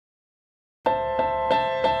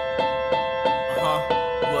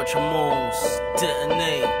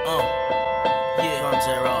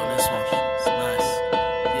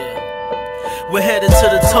We're headed to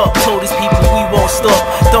the top, told these people we won't stop.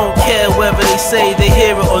 Don't care whether they say they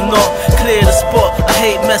hear it or not. Clear the spot, I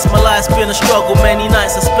hate mess, my life's been a struggle. Many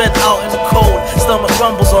nights I spent out in the cold. Stomach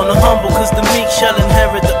rumbles on the humble, cause the meek shall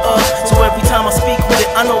inherit the earth. So every time I speak with it,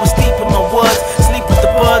 I know it's deep in my words. Sleep with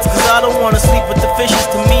the birds, cause I don't wanna sleep with the fishes.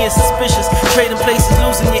 To me it's suspicious, trading places,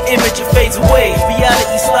 losing your image, it fades away.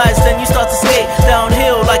 Reality slides, then you start to skate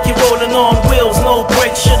downhill like you're rolling on wheels. No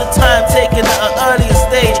brakes, should've time taken at an earlier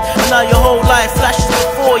stage. And now your whole life flashes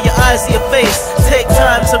before your eyes of your face. Take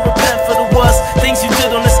time to repent for the worst things you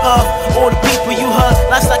did on this earth. All the people you hurt,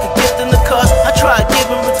 life's like a gift and a curse. I try to give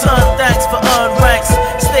and return thanks for earned ranks.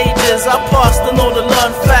 Stages I passed and all the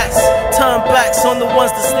learned facts. Turn backs on the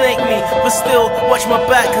ones that snake me, but still watch my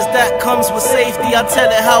back, cause that comes with safety. I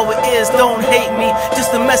tell it how it is, don't hate me.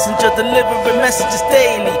 Just a messenger delivering messages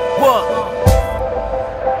daily. What?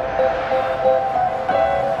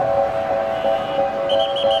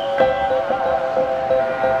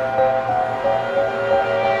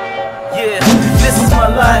 This is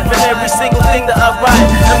my life, and every single thing that I write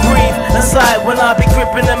and breathe inside when I be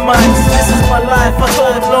gripping the mics. This is my life, I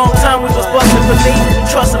told him long time we was busting, believe and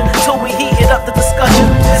trust him till we heated up the discussion.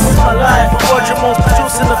 This is my life, Roger Molls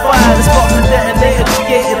producing the fire. The spark the detonator,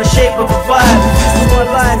 creating the shape of a vibe. This is my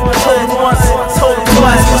life, I told him once, told him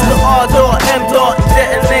twice. What's the R dot, M dot,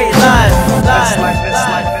 detonate live. This life, this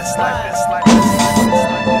life, this life, this life.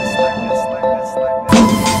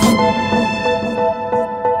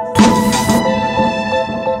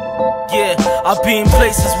 I've been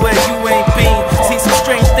places where you ain't been, seen some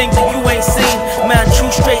strange things that you ain't seen. Man, true,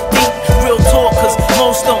 straight, deep, real talk, cause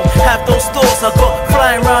most don't have those thoughts. I got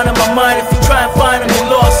flying around in my mind, if you try and find them, you're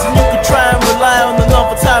lost. And you can try and rely on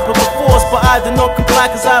another type of a force, but I do not comply,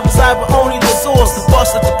 cause I reside with only the source. The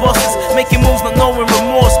boss of the bosses, making moves not knowing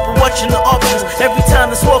remorse, but watching the options. Every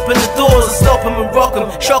time they're swapping the doors, I stop them and rock them,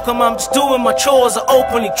 shock them. I'm just doing my chores, I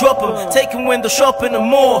openly drop them, taking window shopping and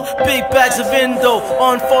more. Big bags of Indo,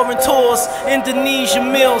 on foreign tours,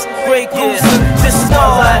 Indonesian meals, great goose. This is my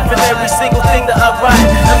life, and every single thing that I write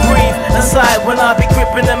and breathe inside when I be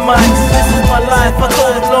gripping the mics. This is my life, I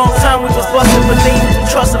told him long time we was busting, believe and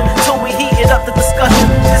trust him till we heated up the discussion.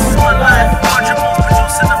 This is my life, Roger Molls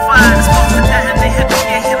producing the fire. The spark the detonator,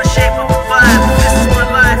 creating the shape of a vibe. This is my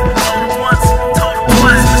life, told him once, told him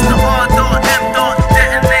twice. Mr. R dot, M dot,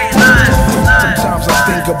 detonate live. Sometimes I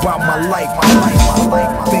think about my life,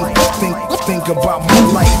 think about my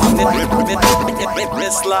life.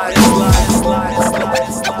 This life.